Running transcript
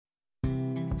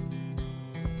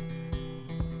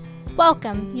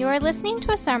Welcome. You are listening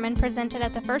to a sermon presented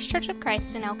at the First Church of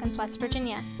Christ in Elkins, West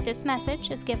Virginia. This message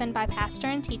is given by pastor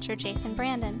and teacher Jason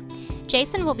Brandon.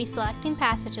 Jason will be selecting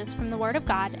passages from the Word of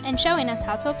God and showing us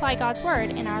how to apply God's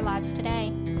Word in our lives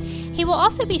today. He will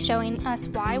also be showing us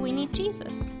why we need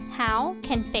Jesus. How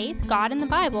can faith, God, and the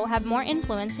Bible have more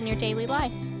influence in your daily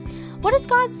life? What is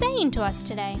God saying to us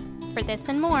today? For this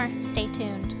and more, stay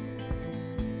tuned.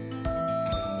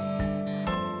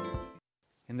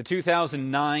 In the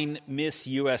 2009 Miss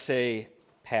USA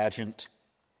pageant,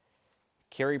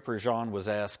 Carrie Prejean was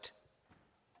asked,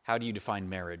 "How do you define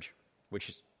marriage?"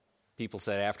 Which people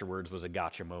said afterwards was a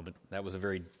gotcha moment. That was a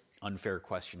very unfair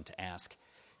question to ask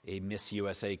a Miss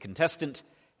USA contestant,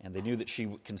 and they knew that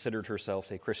she considered herself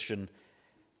a Christian.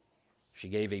 She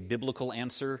gave a biblical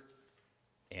answer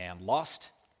and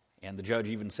lost, and the judge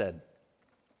even said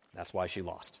that's why she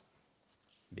lost,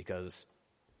 because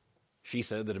she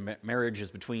said that a marriage is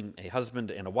between a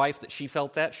husband and a wife, that she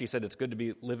felt that. She said it's good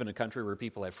to live in a country where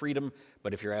people have freedom,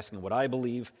 but if you're asking what I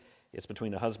believe, it's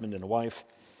between a husband and a wife.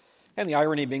 And the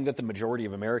irony being that the majority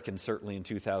of Americans, certainly in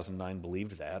 2009,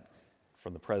 believed that.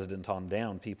 From the president on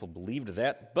down, people believed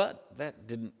that, but that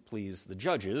didn't please the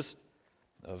judges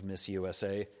of Miss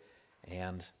USA,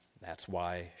 and that's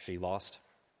why she lost.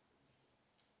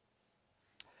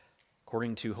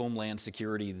 According to Homeland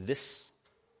Security, this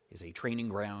is a training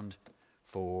ground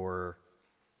for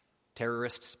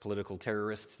terrorists, political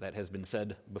terrorists. That has been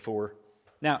said before.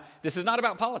 Now, this is not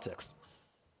about politics.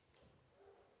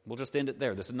 We'll just end it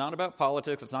there. This is not about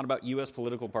politics. It's not about U.S.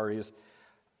 political parties.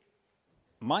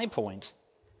 My point,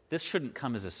 this shouldn't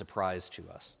come as a surprise to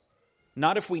us.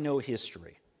 Not if we know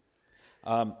history.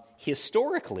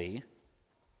 Historically,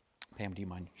 Pam, do you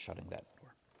mind shutting that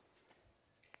door?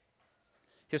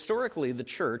 Historically, the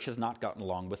church has not gotten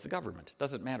along with the government. It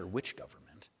doesn't matter which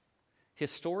government.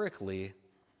 Historically,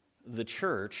 the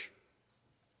church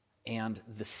and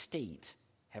the state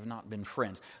have not been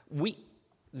friends. The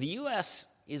U.S.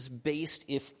 is based,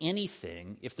 if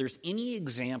anything, if there's any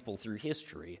example through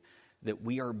history that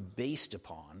we are based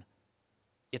upon,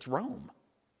 it's Rome.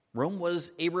 Rome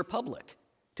was a republic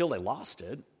till they lost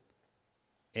it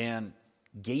and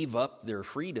gave up their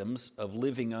freedoms of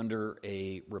living under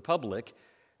a republic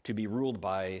to be ruled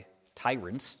by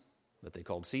tyrants that they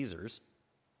called Caesars.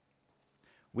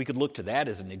 We could look to that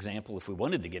as an example if we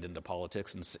wanted to get into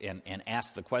politics and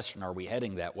ask the question, are we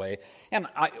heading that way? And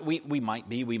we might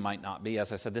be, we might not be.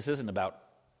 As I said, this isn't about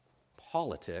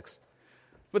politics.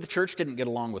 But the church didn't get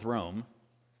along with Rome,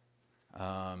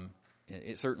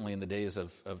 certainly in the days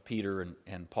of Peter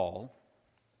and Paul.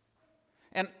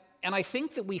 And I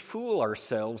think that we fool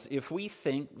ourselves if we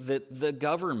think that the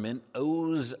government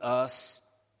owes us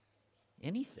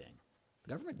anything. The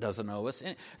government doesn't owe us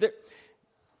anything.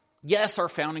 Yes, our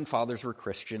founding fathers were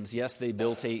Christians. Yes, they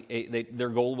built their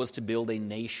goal was to build a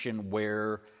nation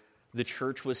where the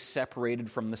church was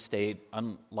separated from the state,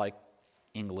 unlike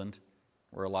England,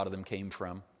 where a lot of them came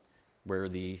from, where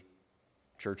the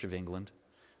Church of England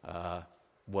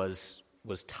was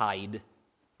tied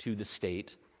to the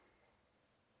state.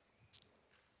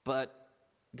 But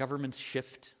governments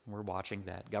shift. We're watching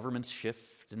that. Governments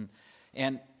shift,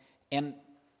 and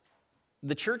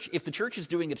the church, if the church is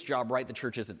doing its job right, the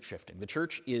church isn't shifting. The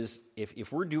church is,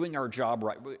 if we're doing our job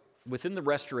right, within the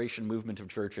restoration movement of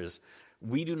churches,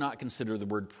 we do not consider the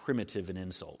word primitive an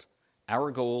insult.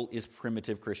 Our goal is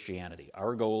primitive Christianity.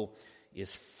 Our goal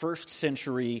is first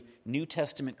century New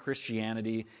Testament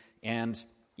Christianity, and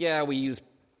yeah, we use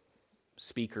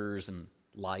speakers and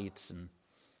lights and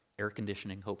air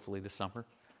conditioning, hopefully this summer.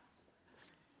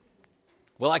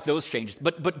 We like those changes,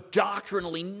 but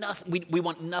doctrinally, we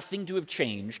want nothing to have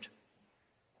changed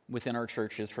within our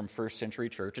churches from first century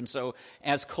church. And so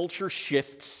as culture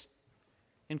shifts,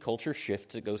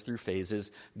 it goes through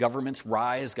phases. Governments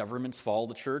rise, governments fall.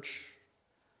 The church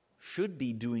should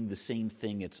be doing the same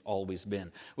thing it's always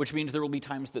been, which means there will be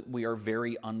times that we are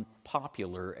very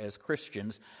unpopular as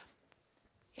Christians,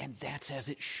 and that's as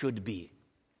it should be.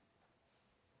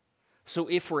 So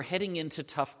if we're heading into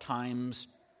tough times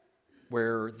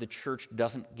where the church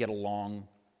doesn't get along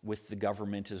with the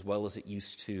government as well as it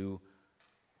used to,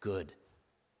 good.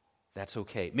 That's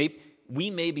okay. We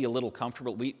may be a little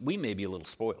comfortable, we may be a little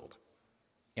spoiled,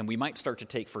 and we might start to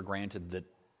take for granted that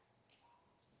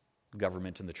the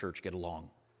government and the church get along,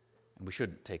 and we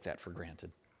shouldn't take that for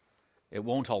granted. It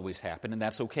won't always happen, and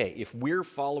that's okay. If we're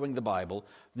following the Bible,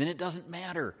 then it doesn't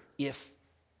matter if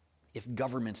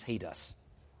governments hate us,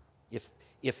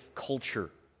 if culture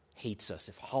hates us,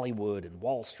 if Hollywood and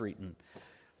Wall Street and...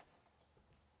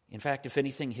 In fact, if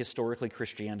anything, historically,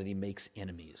 Christianity makes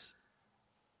enemies.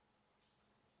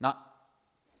 Not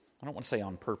I don't want to say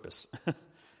on purpose.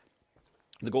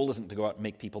 The goal isn't to go out and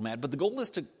make people mad, but the goal is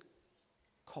to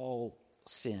call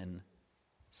sin,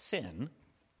 sin.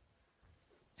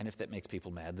 And if that makes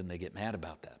people mad, then they get mad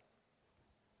about that.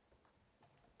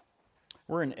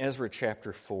 We're in Ezra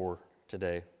chapter 4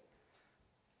 today.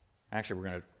 Actually, we're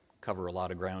going to cover a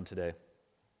lot of ground today.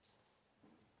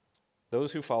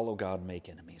 Those who follow God make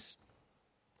enemies.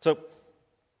 So,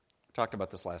 we talked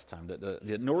about this last time, that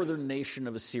the northern nation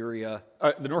of Assyria,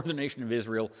 the northern nation of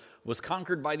Israel was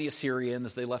conquered by the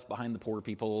Assyrians. They left behind the poor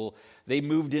people. They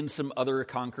moved in some other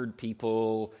conquered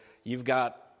people. You've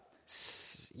got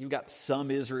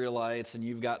some Israelites and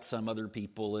you've got some other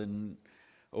people, and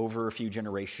over a few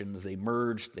generations they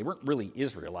merged. They weren't really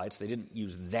Israelites. They didn't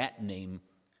use that name.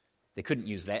 They couldn't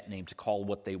use that name to call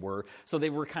what they were. So they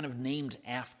were kind of named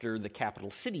after the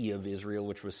capital city of Israel,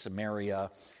 which was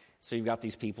Samaria. So you've got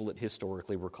these people that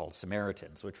historically were called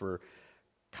Samaritans, which were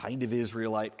kind of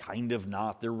Israelite, kind of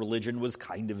not. Their religion was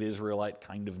kind of Israelite,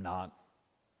 kind of not.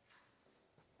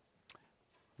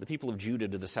 The people of Judah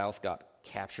to the south got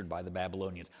captured by the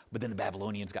Babylonians, but then the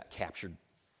Babylonians got captured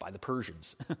by the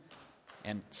Persians.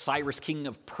 And Cyrus, king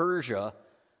of Persia,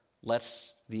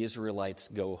 lets the Israelites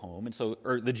go home,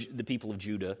 or the people of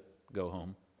Judah go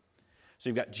home. So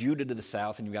you've got Judah to the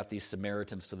south, and you've got these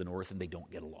Samaritans to the north, and they don't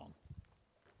get along.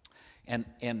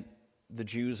 And the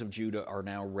Jews of Judah are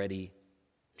now ready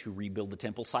to rebuild the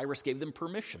temple. Cyrus gave them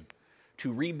permission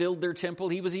to rebuild their temple.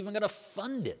 He was even going to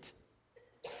fund it.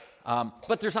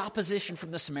 But there's opposition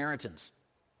from the Samaritans.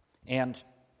 And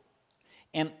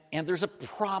there's a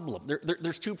problem.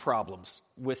 There's two problems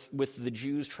with the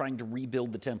Jews trying to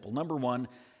rebuild the temple. Number one,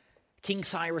 King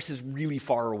Cyrus is really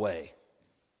far away.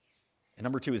 And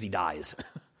number two is he dies.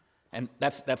 And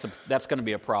that's going to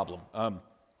be a problem.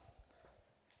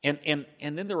 And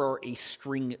then there are a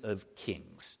string of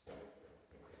kings.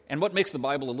 And what makes the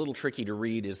Bible a little tricky to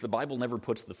read is the Bible never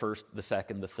puts the first, the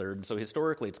second, the third. And so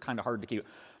historically it's kind of hard to keep.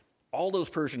 All those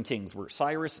Persian kings were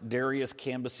Cyrus, Darius,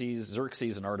 Cambyses,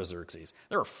 Xerxes, and Artaxerxes.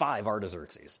 There are 5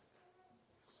 Artaxerxes.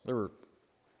 There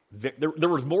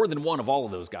was more than one of all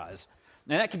of those guys.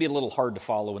 And that can be a little hard to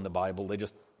follow in the Bible.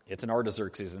 It's an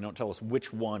Artaxerxes, and they don't tell us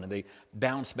which one, and they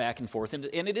bounce back and forth. And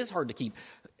it is hard to keep.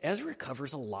 Ezra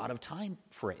covers a lot of time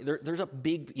frame. There's a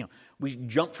big, we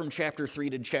jump from chapter 3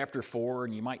 to chapter 4,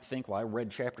 and you might think, well, I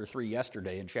read chapter 3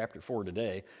 yesterday and chapter 4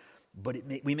 today. But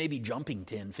we may be jumping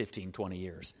 10, 15, 20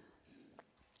 years.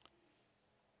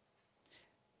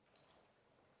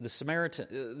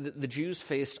 The Jews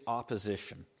faced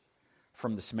opposition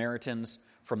from the Samaritans,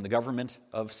 from the government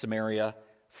of Samaria,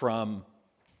 from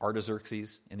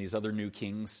Artaxerxes and these other new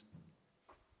kings.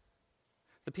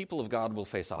 The people of God will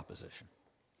face opposition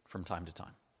from time to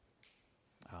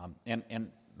time.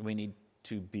 And we need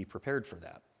to be prepared for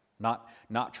that.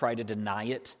 Not try to deny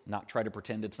it, not try to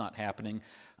pretend it's not happening.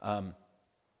 Now,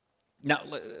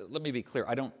 let me be clear.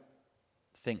 I don't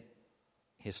think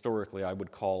historically I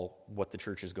would call what the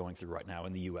church is going through right now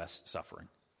in the U.S. suffering.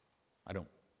 I don't.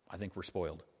 I think we're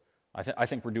spoiled. I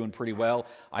think we're doing pretty well.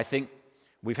 I think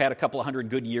we've had a couple of hundred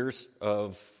good years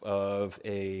of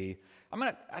a.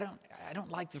 I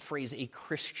don't like the phrase a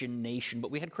Christian nation,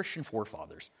 but we had Christian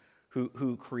forefathers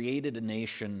who created a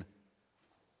nation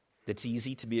that's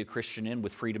easy to be a Christian in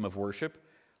with freedom of worship.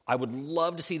 I would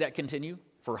love to see that continue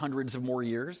for hundreds of more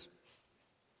years.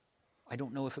 I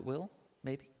don't know if it will.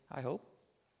 Maybe. I hope.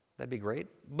 That'd be great.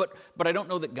 But I don't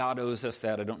know that God owes us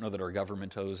that. I don't know that our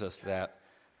government owes us that.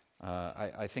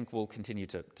 I think we'll continue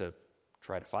to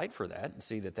try to fight for that and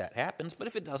see that happens. But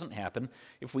if it doesn't happen,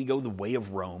 if we go the way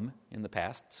of Rome in the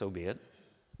past, so be it.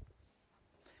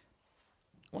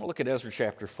 I want to look at Ezra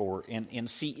chapter 4 and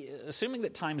see, assuming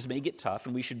that times may get tough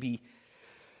and we should be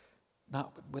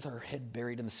not with our head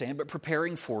buried in the sand, but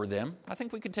preparing for them, I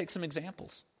think we can take some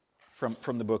examples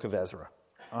from the book of Ezra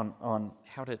on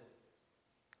how to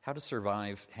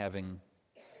survive having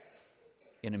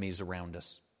enemies around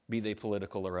us, be they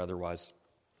political or otherwise.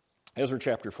 Ezra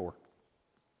chapter 4.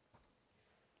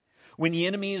 When the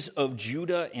enemies of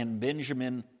Judah and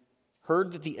Benjamin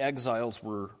heard that the exiles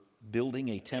were building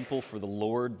a temple for the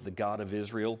Lord, the God of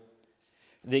Israel,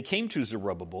 they came to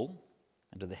Zerubbabel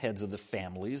and to the heads of the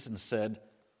families and said,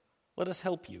 "Let us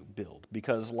help you build,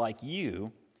 because like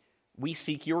you, we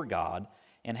seek your God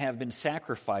and have been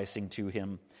sacrificing to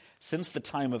him since the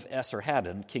time of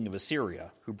Esarhaddon, king of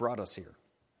Assyria, who brought us here."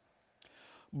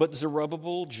 But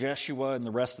Zerubbabel, Jeshua, and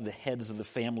the rest of the heads of the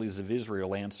families of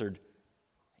Israel answered,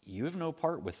 "You have no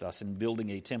part with us in building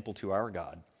a temple to our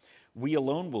God. We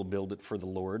alone will build it for the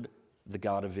Lord, the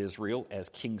God of Israel, as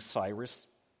King Cyrus,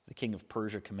 the king of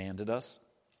Persia, commanded us."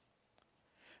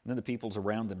 And then the peoples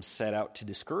around them set out to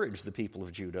discourage the people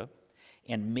of Judah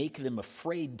and make them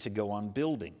afraid to go on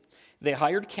building. They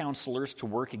hired counselors to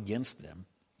work against them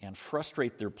and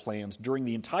frustrate their plans during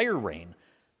the entire reign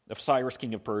of Cyrus,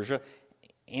 king of Persia,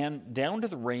 and down to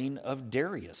the reign of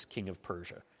Darius, king of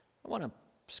Persia. I want to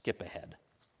skip ahead.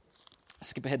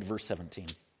 Skip ahead to verse 17.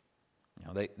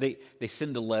 They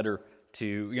send a letter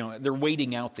to, they're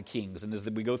waiting out the kings, and as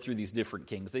we go through these different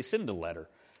kings, they send a letter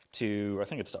to, I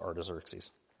think it's to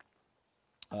Artaxerxes.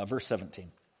 Verse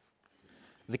 17.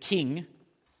 The king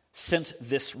sent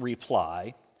this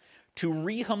reply to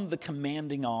Rehum the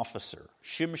commanding officer,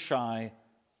 Shimshai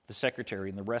the secretary,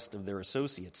 and the rest of their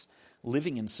associates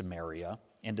living in Samaria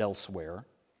and elsewhere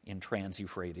in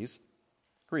Trans-Euphrates.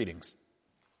 Greetings.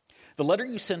 The letter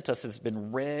you sent us has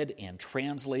been read and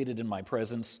translated in my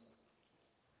presence.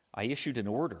 I issued an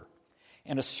order,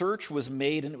 and a search was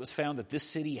made, and it was found that this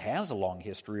city has a long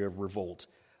history of revolt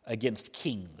against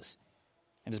kings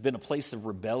and has been a place of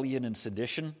rebellion and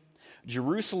sedition.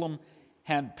 Jerusalem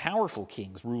had powerful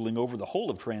kings ruling over the whole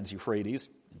of Trans-Euphrates,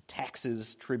 and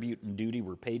taxes, tribute, and duty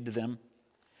were paid to them.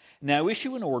 Now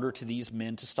issue an order to these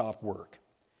men to stop work,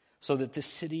 so that this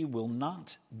city will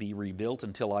not be rebuilt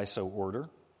until I so order.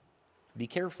 Be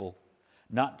careful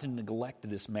not to neglect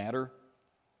this matter.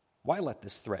 Why let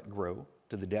this threat grow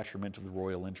to the detriment of the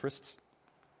royal interests?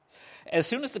 As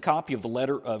soon as the copy of the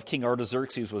letter of King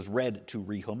Artaxerxes was read to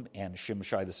Rehum and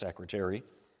Shimshai the secretary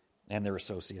and their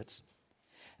associates,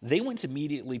 they went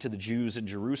immediately to the Jews in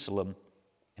Jerusalem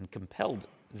and compelled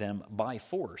them by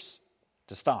force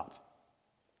to stop.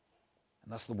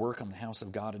 And thus the work on the house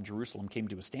of God in Jerusalem came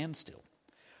to a standstill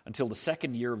until the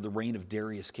second year of the reign of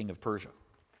Darius, king of Persia.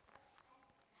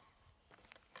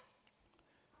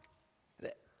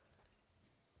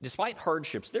 Despite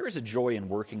hardships, there is a joy in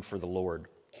working for the Lord.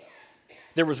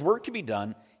 There was work to be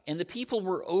done, and the people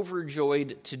were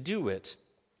overjoyed to do it,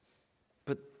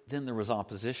 but then there was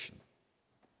opposition.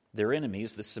 Their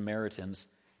enemies, the Samaritans,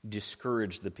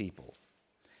 discouraged the people.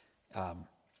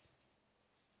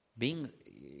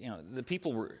 The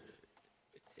people were...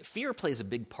 Fear plays a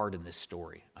big part in this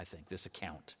story, I think, this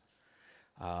account.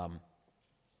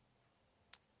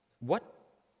 What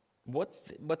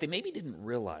they maybe didn't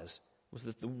realize was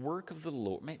that the work of the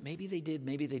Lord, maybe they did,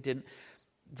 maybe they didn't,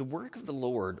 the work of the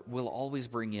Lord will always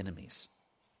bring enemies.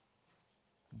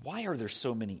 Why are there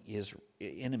so many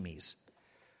enemies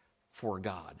for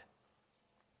God?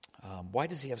 Why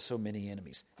does he have so many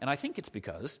enemies? And I think it's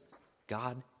because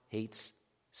God hates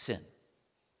sin.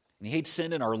 And he hates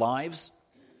sin in our lives.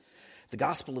 The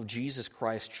gospel of Jesus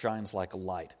Christ shines like a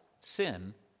light.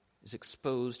 Sin is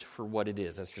exposed for what it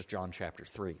is. That's just John chapter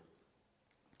 3.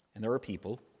 And there are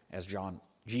people, as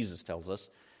Jesus tells us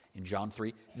in John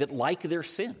 3, that like their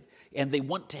sin, and they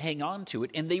want to hang on to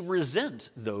it, and they resent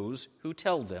those who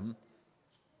tell them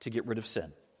to get rid of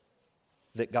sin,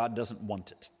 that God doesn't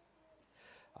want it.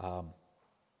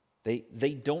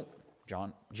 They don't,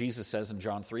 Jesus says in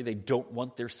John 3, they don't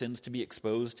want their sins to be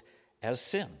exposed as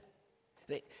sin.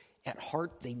 At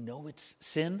heart, they know it's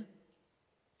sin.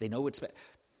 They know it's bad.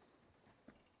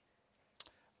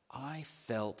 I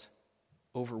felt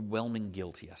overwhelming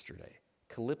guilt yesterday.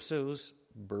 Calypso's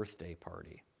birthday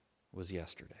party was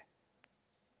yesterday.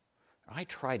 I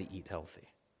try to eat healthy.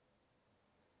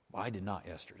 I did not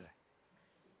yesterday.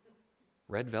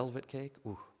 Red velvet cake?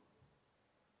 Ooh.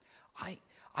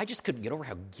 I just couldn't get over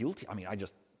how guilty.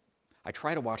 I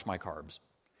try to watch my carbs.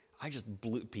 I just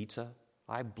blew pizza.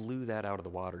 I blew that out of the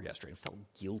water yesterday and felt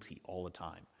guilty all the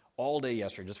time. All day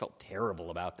yesterday, just felt terrible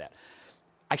about that.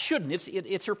 I shouldn't.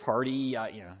 It's her party,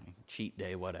 cheat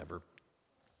day, whatever.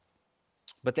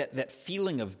 But that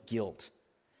feeling of guilt,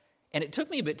 and it took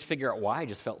me a bit to figure out why I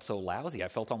just felt so lousy. I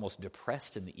felt almost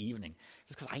depressed in the evening.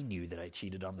 It's because I knew that I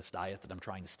cheated on this diet that I'm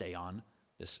trying to stay on,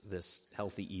 this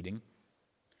healthy eating.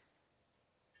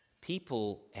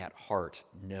 People at heart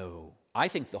know. I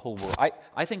think the whole world.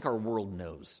 I think our world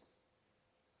knows.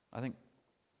 I think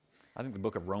the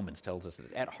book of Romans tells us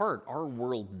that at heart, our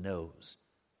world knows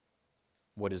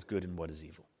what is good and what is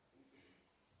evil.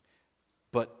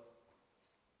 But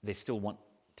they still want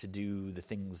to do the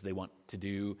things they want to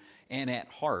do. And at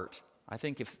heart, I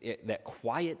think that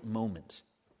quiet moment,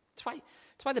 it's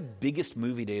why the biggest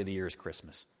movie day of the year is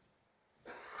Christmas.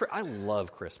 I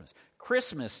love Christmas.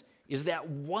 Christmas is that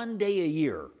one day a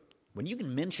year when you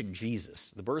can mention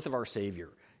Jesus, the birth of our Savior,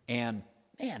 and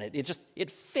man,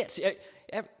 it fits.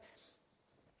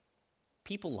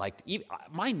 People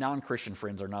my non-Christian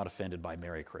friends are not offended by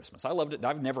Merry Christmas. I loved it.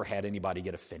 I've never had anybody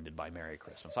get offended by Merry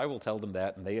Christmas. I will tell them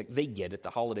that, and they get it. The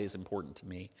holiday is important to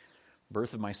me.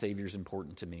 Birth of my Savior is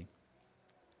important to me.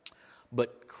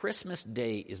 But Christmas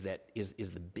Day is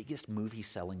the biggest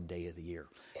movie-selling day of the year.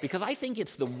 Because I think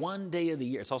it's the one day of the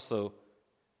year. It's also,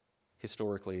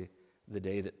 historically, the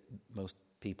day that most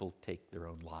people take their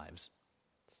own lives.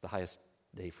 It's the highest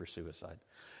day for suicide.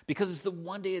 Because it's the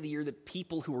one day of the year that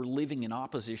people who are living in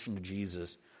opposition to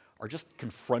Jesus are just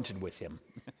confronted with him.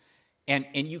 And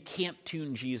you can't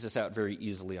tune Jesus out very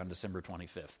easily on December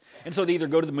 25th. And so they either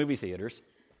go to the movie theaters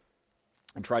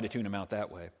and try to tune him out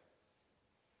that way,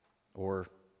 or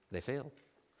they fail.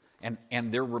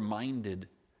 And they're reminded,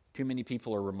 too many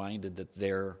people are reminded that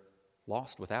they're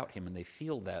lost without him, and they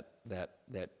feel that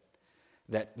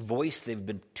voice they've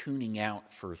been tuning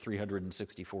out for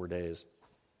 364 days.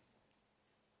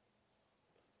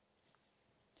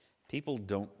 People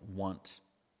don't want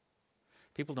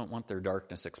their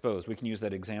darkness exposed. We can use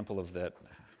that example of that,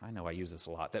 I know I use this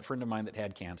a lot, that friend of mine that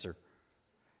had cancer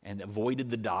and avoided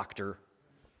the doctor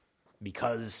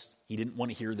because he didn't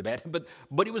want to hear the bad,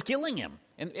 but it was killing him.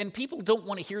 And people don't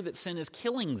want to hear that sin is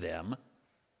killing them,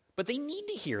 but they need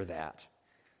to hear that.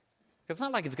 It's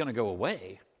not like it's going to go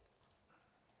away.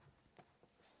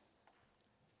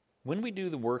 When we do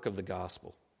the work of the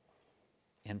gospel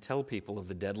and tell people of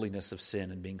the deadliness of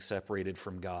sin and being separated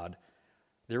from God,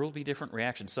 there will be different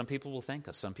reactions. Some people will thank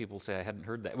us. Some people will say, I hadn't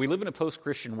heard that. We live in a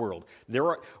post-Christian world.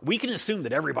 We can assume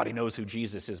that everybody knows who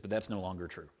Jesus is, but that's no longer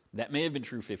true. That may have been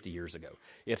true 50 years ago.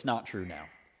 It's not true now.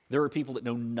 There are people that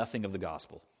know nothing of the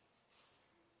gospel.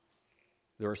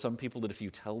 There are some people that if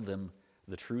you tell them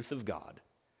the truth of God,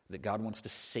 that God wants to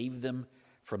save them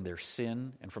from their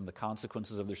sin and from the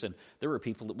consequences of their sin, there are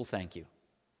people that will thank you.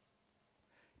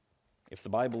 If the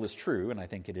Bible is true, and I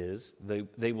think it is,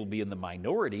 they will be in the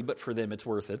minority, but for them it's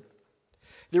worth it.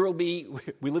 We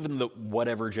live in the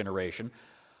whatever generation.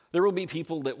 There will be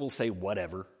people that will say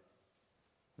whatever.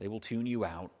 They will tune you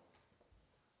out.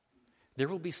 There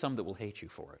will be some that will hate you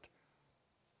for it.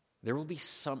 There will be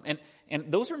some, and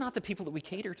those are not the people that we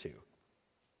cater to.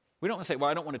 We don't want to say, well,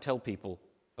 I don't want to tell people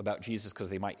about Jesus because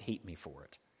they might hate me for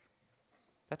it.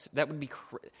 That would be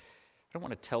I don't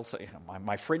want to tell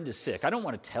my friend is sick. I don't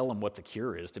want to tell him what the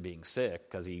cure is to being sick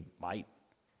because he might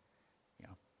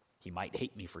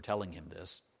hate me for telling him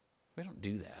this. We don't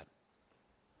do that.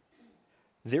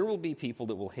 There will be people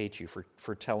that will hate you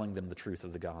for telling them the truth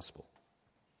of the gospel.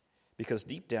 Because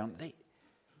deep down,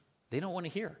 they don't want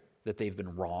to hear that they've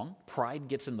been wrong. Pride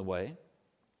gets in the way.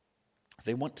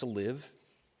 They want to live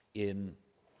in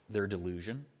their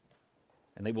delusion,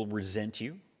 and they will resent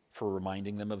you for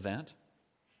reminding them of that.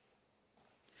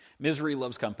 Misery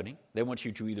loves company. They want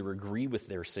you to either agree with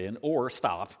their sin or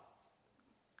stop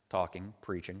talking,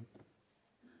 preaching.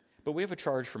 But we have a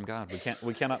charge from God.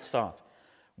 We cannot stop.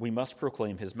 We must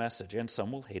proclaim his message, and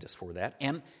some will hate us for that,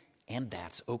 and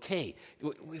that's okay.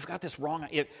 We've got this wrong.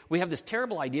 We have this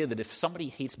terrible idea that if somebody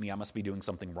hates me, I must be doing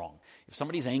something wrong. If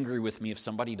somebody's angry with me, if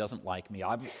somebody doesn't like me,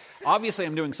 obviously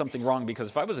I'm doing something wrong, because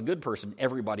if I was a good person,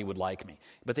 everybody would like me.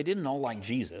 But they didn't all like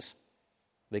Jesus.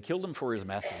 They killed him for his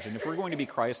message. And if we're going to be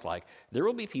Christ-like, there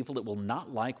will be people that will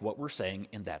not like what we're saying,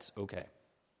 and that's okay.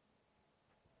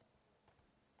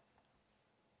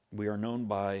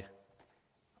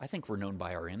 I think we're known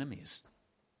by our enemies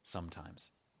sometimes.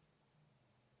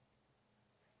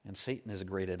 And Satan is a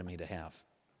great enemy to have.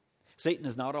 Satan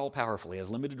is not all-powerful. He has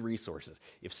limited resources.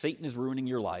 If Satan is ruining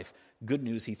your life, good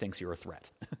news, he thinks you're a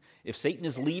threat. If Satan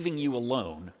is leaving you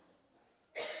alone,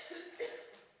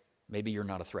 maybe you're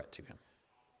not a threat to him.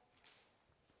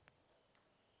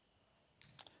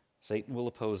 Satan will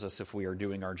oppose us if we are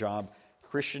doing our job.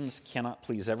 Christians cannot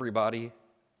please everybody.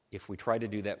 If we try to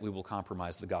do that, we will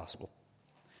compromise the gospel.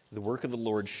 The work of the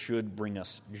Lord should bring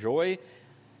us joy.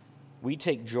 We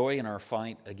take joy in our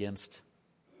fight against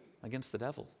the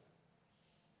devil.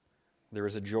 There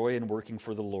is a joy in working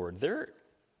for the Lord. There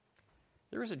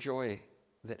is a joy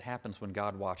that happens when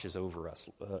God watches over us.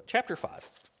 Chapter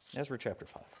 5, Ezra chapter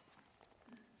 5.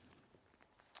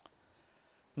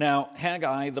 Now,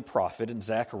 Haggai the prophet and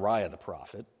Zechariah the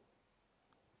prophet,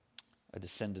 a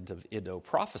descendant of Iddo,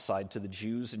 prophesied to the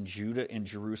Jews in Judah and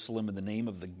Jerusalem in the name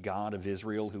of the God of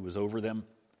Israel who was over them.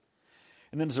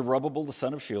 And then Zerubbabel the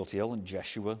son of Shealtiel and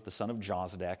Jeshua the son of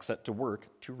Jozadak set to work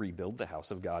to rebuild the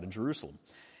house of God in Jerusalem.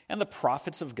 And the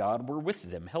prophets of God were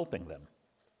with them, helping them.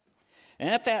 And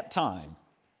at that time,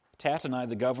 Tattenai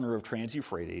the governor of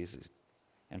Trans-Euphrates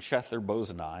and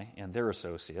Shether-Bozenai and their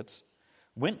associates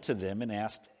went to them and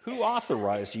asked, "Who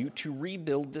authorized you to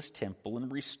rebuild this temple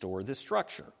and restore this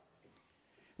structure?" And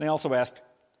they also asked,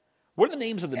 "What are the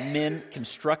names of the men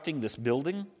constructing this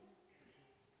building?"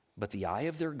 But the eye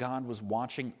of their God was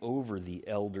watching over the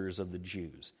elders of the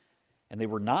Jews, and they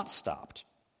were not stopped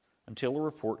until a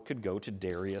report could go to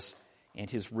Darius and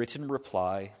his written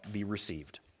reply be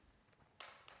received.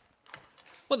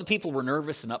 Well, the people were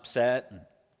nervous and upset and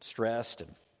stressed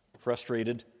and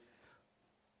frustrated.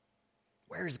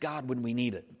 Where is God when we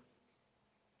need it?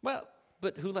 Well,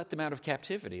 but who let them out of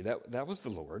captivity? That was the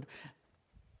Lord.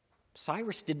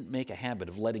 Cyrus didn't make a habit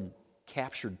of letting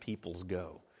captured peoples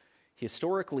go.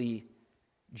 Historically,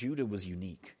 Judah was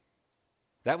unique.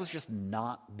 That was just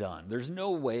not done. There's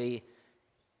no way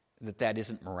that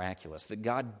isn't miraculous, that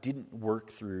God didn't work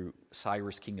through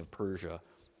Cyrus, king of Persia,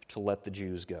 to let the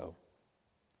Jews go.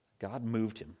 God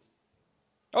moved him.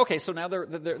 Okay, so now there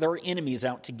are enemies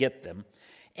out to get them,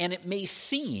 and it may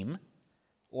seem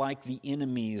like the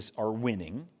enemies are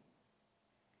winning,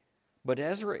 but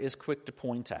Ezra is quick to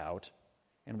point out,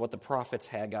 and what the prophets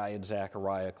Haggai and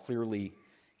Zechariah clearly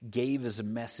gave as a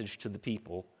message to the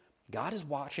people, God is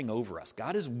watching over us.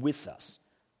 God is with us.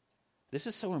 This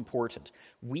is so important.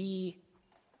 We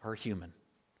are human.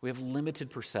 We have limited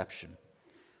perception.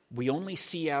 We only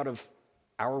see out of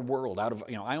our world,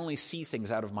 I only see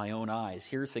things out of my own eyes,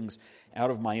 hear things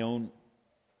out of my own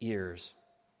ears.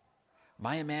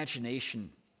 My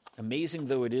imagination, amazing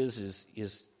though it is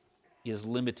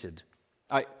limited.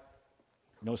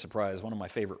 No surprise, one of my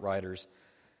favorite writers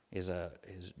is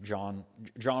John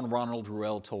Ronald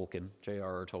Reuel Tolkien,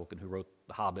 J.R.R. Tolkien, who wrote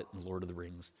The Hobbit and Lord of the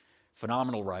Rings.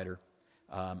 Phenomenal writer,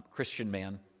 Christian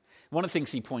man. One of the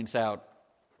things he points out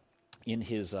in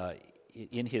his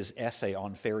essay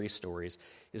on fairy stories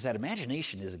is that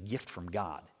imagination is a gift from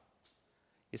God.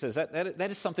 He says that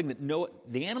is something that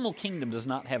the animal kingdom does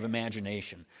not have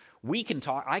imagination. We can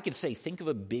talk. I could say, think of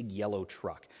a big yellow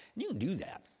truck, and you can do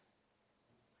that.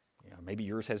 Maybe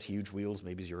yours has huge wheels,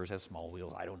 maybe yours has small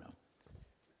wheels. I don't know.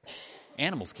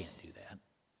 Animals can't do that.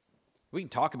 We can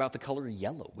talk about the color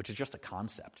yellow, which is just a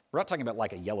concept. We're not talking about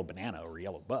like a yellow banana or a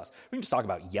yellow bus. We can just talk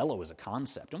about yellow as a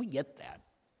concept, and we get that.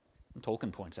 And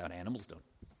Tolkien points out animals don't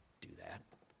do that.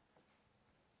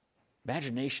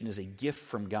 Imagination is a gift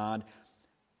from God.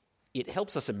 It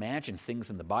helps us imagine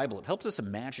things in the Bible. It helps us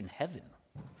imagine heaven,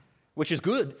 which is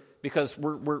good because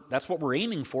that's what we're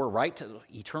aiming for, right?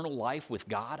 Eternal life with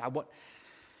God. I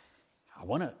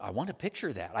want to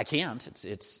picture that. I can't.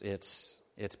 It's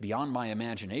beyond my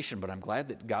imagination, but I'm glad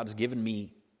that God's given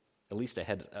me at least an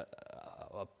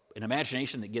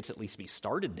imagination that gets at least me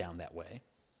started down that way.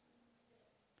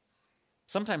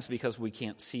 Sometimes because we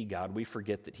can't see God, we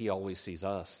forget that He always sees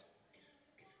us.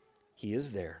 He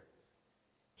is there.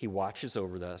 He watches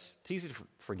over us. It's easy to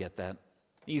forget that.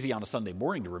 Easy on a Sunday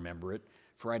morning to remember it.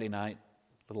 Friday night,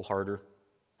 a little harder.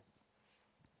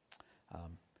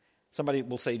 Somebody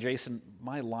will say, Jason,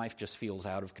 my life just feels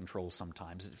out of control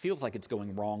sometimes. It feels like it's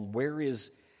going wrong. Where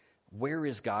is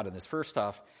God in this? First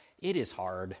off, it is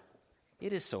hard.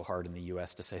 It is so hard in the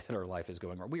U.S. to say that our life is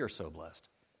going wrong. We are so blessed.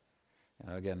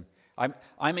 Again,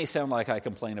 I may sound like I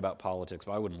complain about politics,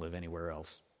 but I wouldn't live anywhere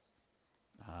else.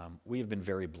 We have been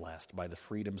very blessed by the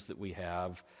freedoms that we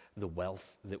have, the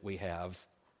wealth that we have.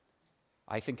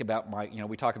 I think about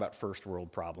we talk about first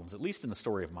world problems. At least in the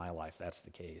story of my life, that's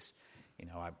the case.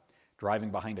 I'm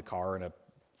driving behind a car and it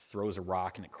throws a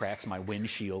rock and it cracks my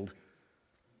windshield.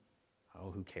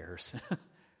 Oh, who cares?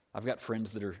 I've got a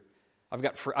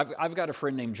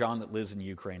friend named John that lives in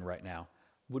Ukraine right now.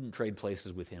 Wouldn't trade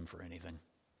places with him for anything.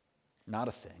 Not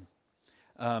a thing.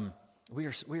 We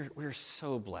are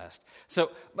so blessed.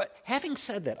 So, but having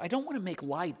said that, I don't want to make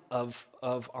light of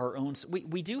our own.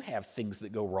 We do have things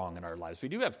that go wrong in our lives.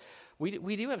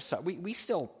 We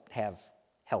still have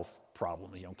health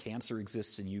problems. Cancer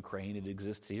exists in Ukraine. It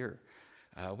exists here.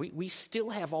 We still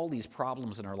have all these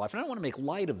problems in our life, and I don't want to make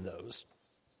light of those.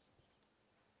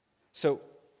 So,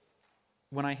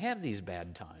 when I have these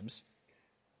bad times,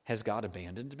 has God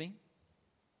abandoned me?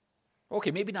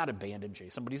 Okay, maybe not abandoned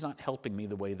Jason, but He's not helping me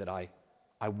the way that I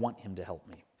want Him to help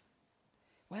me.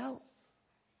 Well,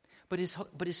 but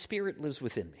His Spirit lives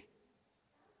within me.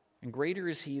 And greater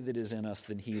is He that is in us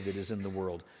than he that is in the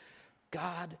world.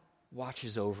 God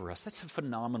watches over us. That's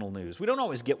phenomenal news. We don't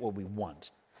always get what we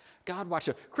want. God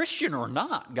watches, Christian or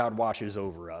not, God watches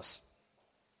over us.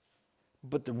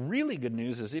 But the really good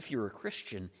news is if you're a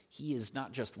Christian, He is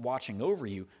not just watching over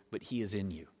you, but He is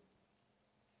in you.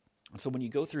 And so when you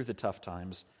go through the tough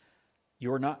times,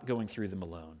 you're not going through them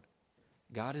alone.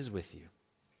 God is with you.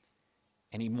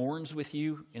 And He mourns with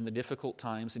you in the difficult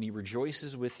times, and He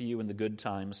rejoices with you in the good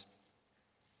times.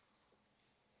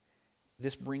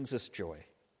 This brings us joy.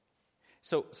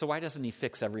 So why doesn't He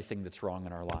fix everything that's wrong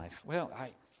in our life? Well,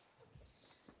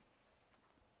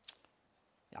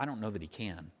 I don't know that He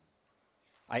can.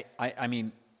 I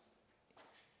mean,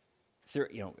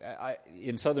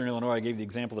 In southern Illinois, I gave the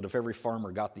example that if every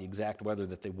farmer got the exact weather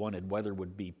that they wanted, weather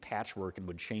would be patchwork and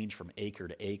would change from acre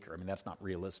to acre. I mean, that's not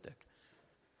realistic.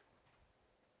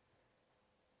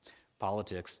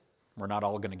 Politics, we're not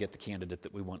all going to get the candidate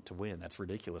that we want to win. That's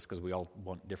ridiculous because we all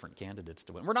want different candidates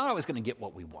to win. We're not always going to get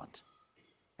what we want,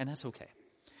 and that's okay.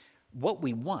 What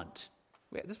we want,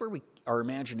 this is where our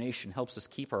imagination helps us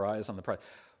keep our eyes on the prize.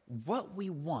 What we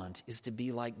want is to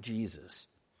be like Jesus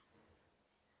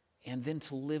and then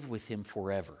to live with him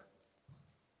forever.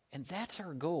 And that's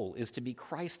our goal, is to be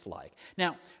Christ-like.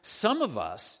 Now, some of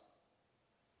us,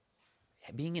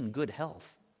 being in good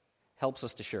health, helps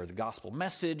us to share the gospel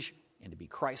message and to be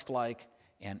Christ-like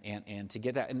and to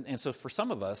get that. And so for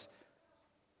some of us,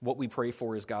 what we pray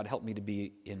for is, God, help me to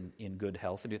be in good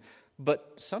health.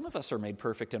 But some of us are made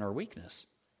perfect in our weakness.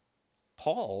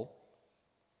 Paul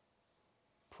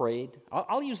prayed,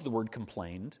 I'll use the word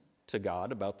complained to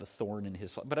God about the thorn in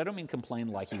his flesh, but I don't mean complain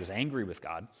like he was angry with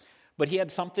God, but he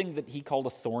had something that he called a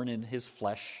thorn in his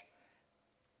flesh,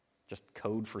 just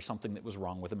code for something that was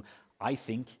wrong with him. I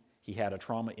think he had a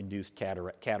trauma-induced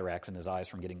cataracts in his eyes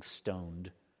from getting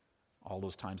stoned all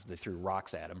those times that they threw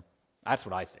rocks at him. That's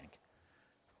what I think.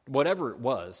 Whatever it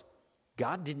was,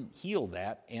 God didn't heal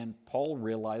that, and Paul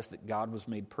realized that God was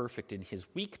made perfect in his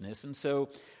weakness, and so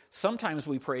sometimes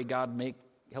we pray, God,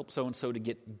 help so-and-so to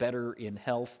get better in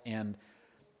health, and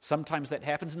sometimes that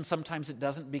happens and sometimes it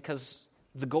doesn't, because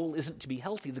the goal isn't to be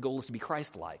healthy, the goal is to be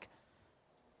Christ-like.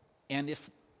 And if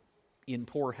in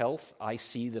poor health I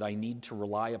see that I need to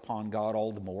rely upon God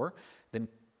all the more, then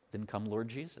come Lord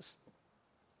Jesus.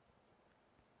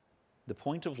 The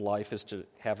point of life is to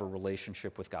have a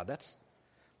relationship with God. Let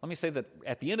me say that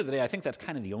at the end of the day, I think that's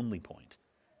kind of the only point.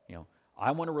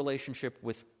 I want a relationship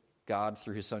with God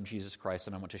through his son Jesus Christ,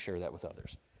 and I want to share that with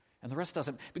others. And the rest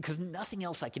doesn't, because nothing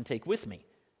else I can take with me.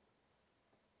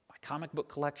 My comic book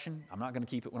collection, I'm not going to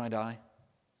keep it when I die.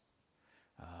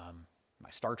 My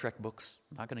Star Trek books,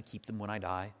 I'm not going to keep them when I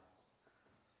die.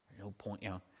 There's no point,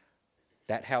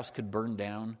 that house could burn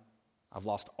down. I've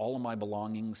lost all of my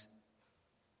belongings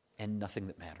and nothing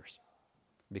that matters.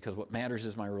 Because what matters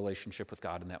is my relationship with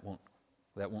God, and that won't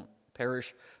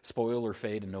perish, spoil, or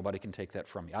fade, and nobody can take that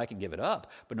from me. I can give it up,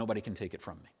 but nobody can take it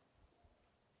from me.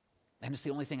 And it's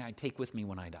the only thing I take with me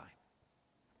when I die.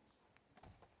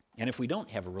 And if we don't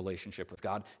have a relationship with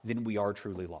God, then we are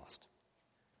truly lost.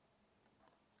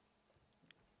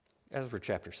 As for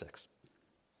chapter 6,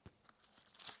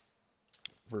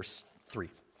 verse 3.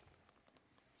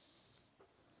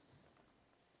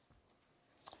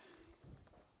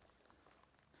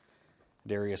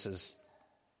 Darius's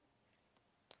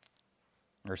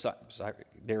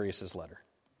letter.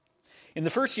 In the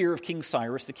first year of King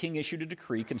Cyrus, the king issued a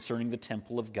decree concerning the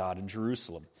temple of God in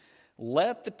Jerusalem.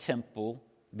 Let the temple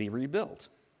be rebuilt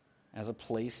as a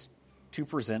place to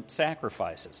present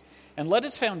sacrifices, and let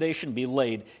its foundation be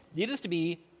laid. It is to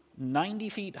be 90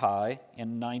 feet high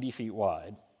and 90 feet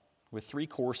wide, with 3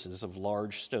 courses of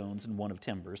large stones and 1 of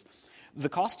timbers. The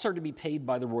costs are to be paid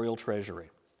by the royal treasury.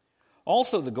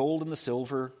 Also the gold and the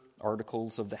silver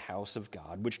articles of the house of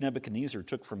God, which Nebuchadnezzar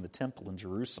took from the temple in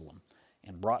Jerusalem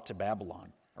and brought to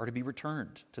Babylon, are to be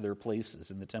returned to their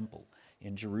places in the temple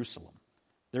in Jerusalem.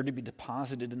 They're to be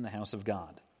deposited in the house of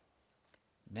God.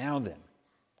 Now then,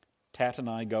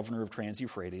 Tattenai, governor of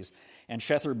Trans-Euphrates, and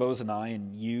Shethar-Bozenai,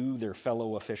 and you, their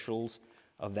fellow officials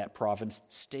of that province,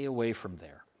 stay away from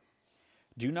there.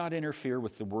 Do not interfere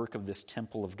with the work of this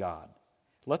temple of God.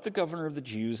 Let the governor of the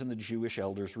Jews and the Jewish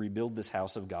elders rebuild this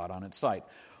house of God on its site.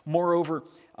 Moreover,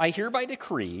 I hereby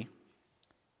decree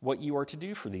what you are to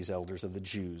do for these elders of the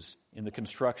Jews in the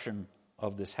construction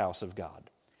of this house of God.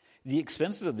 The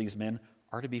expenses of these men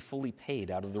are to be fully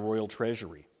paid out of the royal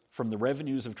treasury from the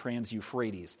revenues of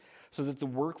Trans-Euphrates, so that the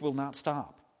work will not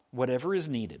stop. Whatever is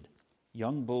needed,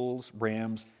 young bulls,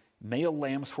 rams, male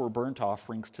lambs for burnt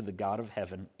offerings to the God of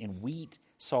heaven, in wheat,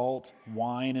 salt,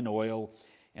 wine, and oil,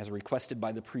 as requested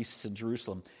by the priests in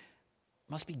Jerusalem,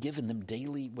 must be given them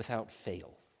daily without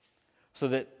fail, so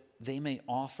that they may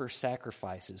offer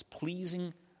sacrifices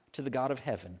pleasing to the God of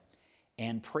heaven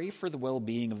and pray for the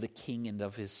well-being of the king and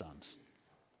of his sons.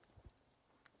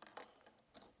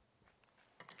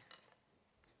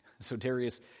 So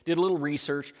Darius did a little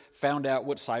research, found out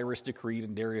what Cyrus decreed,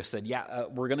 and Darius said,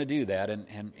 we're going to do that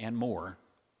and more.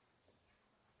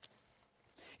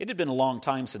 It had been a long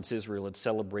time since Israel had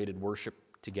celebrated worship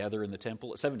together in the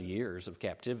temple, 70 years of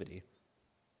captivity.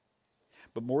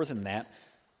 But more than that,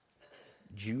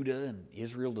 Judah and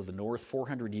Israel to the north,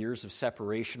 400 years of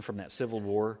separation from that civil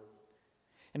war.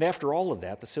 And after all of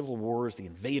that, the civil wars, the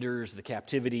invaders, the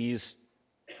captivities,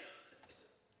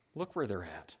 look where they're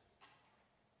at.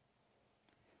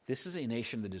 This is a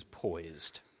nation that is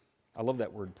poised. I love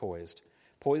that word, poised.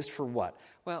 Poised for what?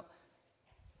 Well,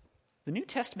 the New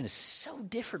Testament is so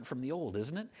different from the Old,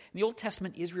 isn't it? In the Old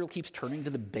Testament, Israel keeps turning to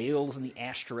the Baals and the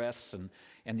Ashtoreths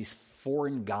and these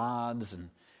foreign gods, and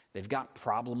they've got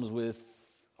problems with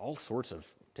all sorts of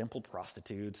temple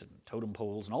prostitutes and totem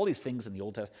poles and all these things in the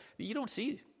Old Testament that you don't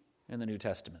see in the New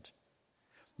Testament.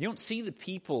 You don't see the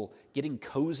people getting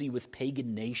cozy with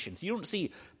pagan nations. You don't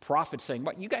see prophets saying,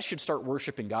 "Well, you guys should start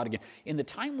worshiping God again." In the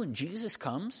time when Jesus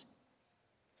comes,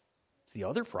 it's the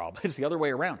other problem. It's the other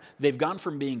way around. They've gone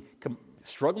from being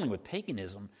struggling with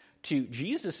paganism to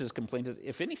Jesus' complaint that,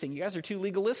 if anything, you guys are too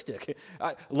legalistic.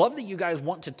 I love that you guys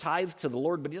want to tithe to the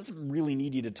Lord, but He doesn't really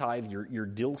need you to tithe your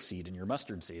dill seed and your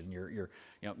mustard seed and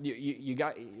you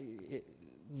got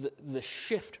the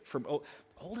shift from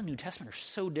Old and New Testament are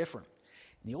so different.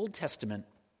 In the Old Testament,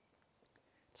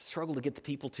 it's a struggle to get the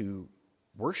people to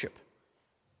worship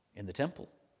in the temple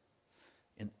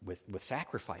with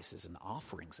sacrifices and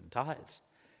offerings and tithes.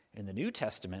 In the New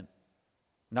Testament,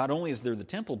 not only is there the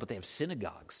temple, but they have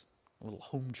synagogues, little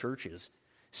home churches,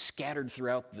 scattered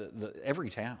throughout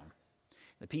every town.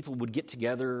 The people would get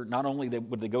together. Not only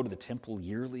would they go to the temple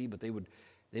yearly, but they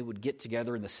would get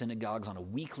together in the synagogues on a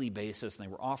weekly basis, and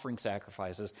they were offering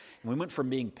sacrifices. And we went from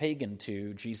being pagan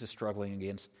to Jesus struggling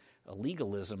against a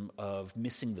legalism of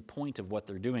missing the point of what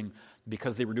they're doing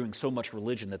because they were doing so much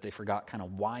religion that they forgot kind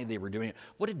of why they were doing it.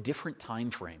 What a different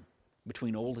time frame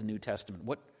between Old and New Testament.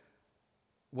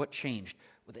 What changed?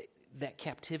 That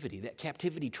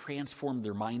captivity transformed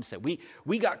their mindset.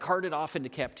 We got carted off into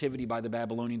captivity by the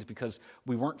Babylonians because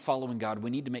we weren't following God.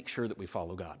 We need to make sure that we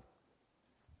follow God.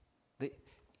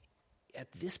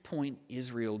 At this point,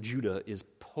 Judah is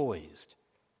poised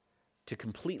to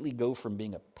completely go from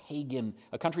being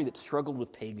a country that struggled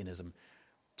with paganism,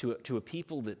 to a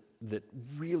people that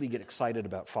really get excited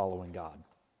about following God.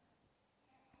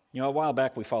 A while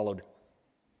back we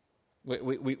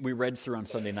read through on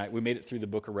Sunday night. We made it through the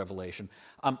book of Revelation.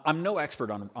 I'm no expert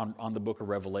on the book of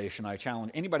Revelation. I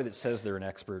challenge anybody that says they're an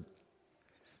expert.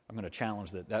 I'm going to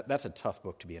challenge that. That's a tough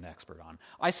book to be an expert on.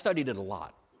 I studied it a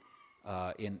lot.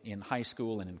 In high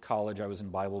school and in college, I was in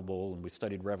Bible Bowl, and we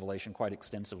studied Revelation quite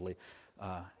extensively.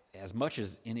 As much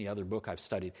as any other book I've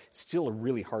studied, it's still a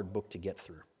really hard book to get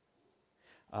through.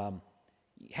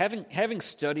 Having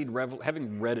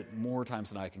read it more times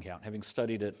than I can count, having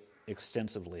studied it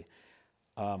extensively,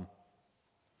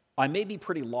 I may be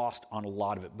pretty lost on a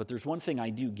lot of it, but there's one thing I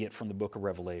do get from the book of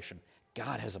Revelation.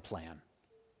 God has a plan,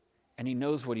 and He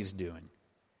knows what He's doing.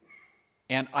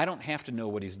 And I don't have to know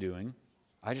what He's doing.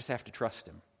 I just have to trust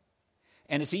Him.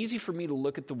 And it's easy for me to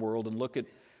look at the world and look at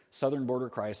southern border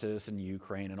crisis and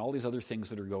Ukraine and all these other things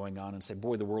that are going on and say,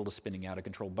 boy, the world is spinning out of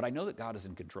control. But I know that God is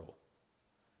in control.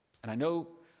 And I know,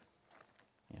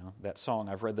 that song,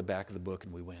 I've read the back of the book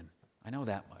and we win. I know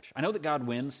that much. I know that God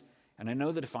wins, and I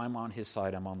know that if I'm on His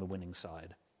side, I'm on the winning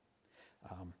side.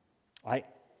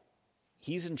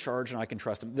 He's in charge, and I can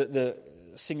trust Him. The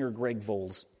singer Greg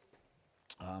Voles,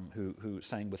 who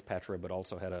sang with Petra but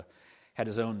also had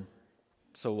his own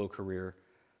solo career,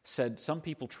 said some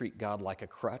people treat God like a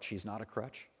crutch. He's not a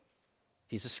crutch.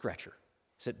 He's a stretcher.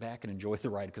 Sit back and enjoy the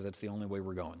ride because that's the only way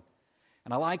we're going.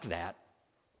 And I like that.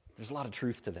 There's a lot of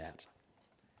truth to that.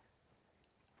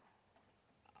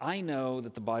 I know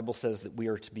that the Bible says that we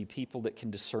are to be people that can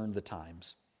discern the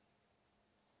times.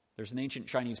 There's an ancient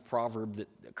Chinese proverb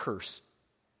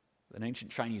an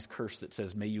ancient Chinese curse that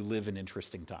says, "May you live in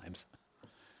interesting times."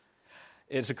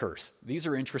 It's a curse. These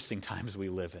are interesting times we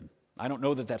live in. I don't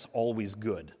know that that's always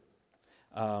good.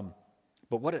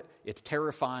 But it's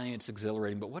terrifying, it's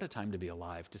exhilarating, but what a time to be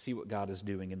alive, to see what God is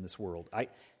doing in this world. I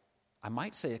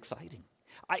might say exciting.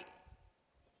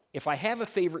 If I have a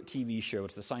favorite TV show,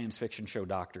 it's the science fiction show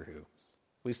Doctor Who,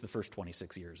 at least the first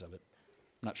 26 years of it.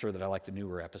 I'm not sure that I like the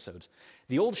newer episodes.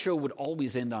 The old show would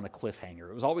always end on a cliffhanger.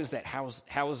 It was always that,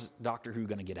 how's Doctor Who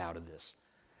going to get out of this?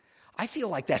 I feel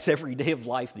like that's every day of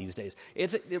life these days.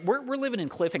 We're living in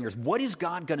cliffhangers. What is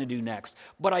God going to do next?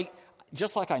 But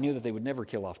just like I knew that they would never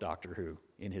kill off Doctor Who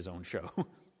in his own show,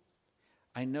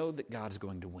 I know that God's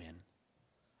going to win.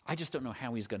 I just don't know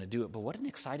how He's going to do it, but what an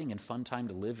exciting and fun time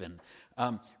to live in.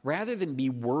 Rather than be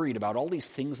worried about all these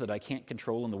things that I can't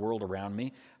control in the world around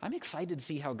me, I'm excited to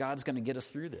see how God's going to get us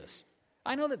through this.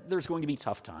 I know that there's going to be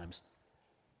tough times.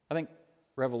 I think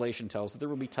Revelation tells that there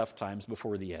will be tough times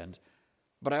before the end,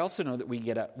 but I also know that we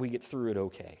get through it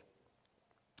okay.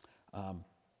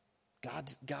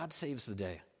 God saves the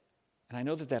day, and I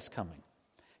know that that's coming.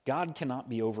 God cannot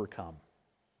be overcome.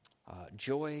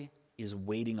 Joy is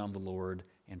waiting on the Lord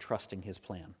and trusting His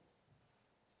plan.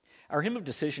 Our hymn of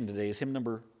decision today is hymn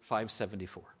number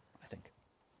 574, I think.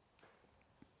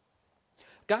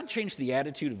 God changed the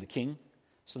attitude of the king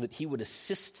so that the king would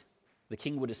assist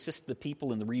the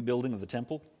people in the rebuilding of the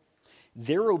temple.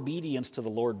 Their obedience to the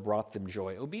Lord brought them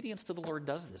joy. Obedience to the Lord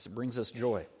does this. It brings us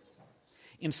joy.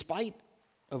 In spite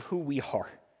of who we are,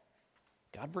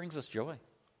 God brings us joy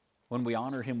when we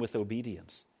honor him with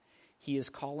obedience. He is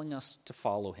calling us to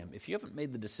follow him. If you haven't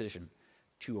made the decision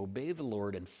to obey the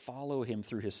Lord and follow him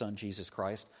through his Son, Jesus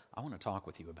Christ, I want to talk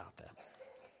with you about that.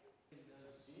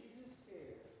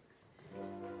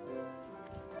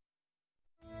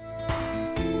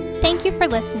 Thank you for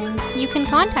listening. You can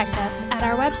contact us at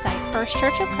our website,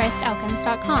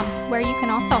 firstchurchofchristelkins.com, where you can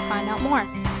also find out more.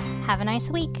 Have a nice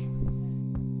week.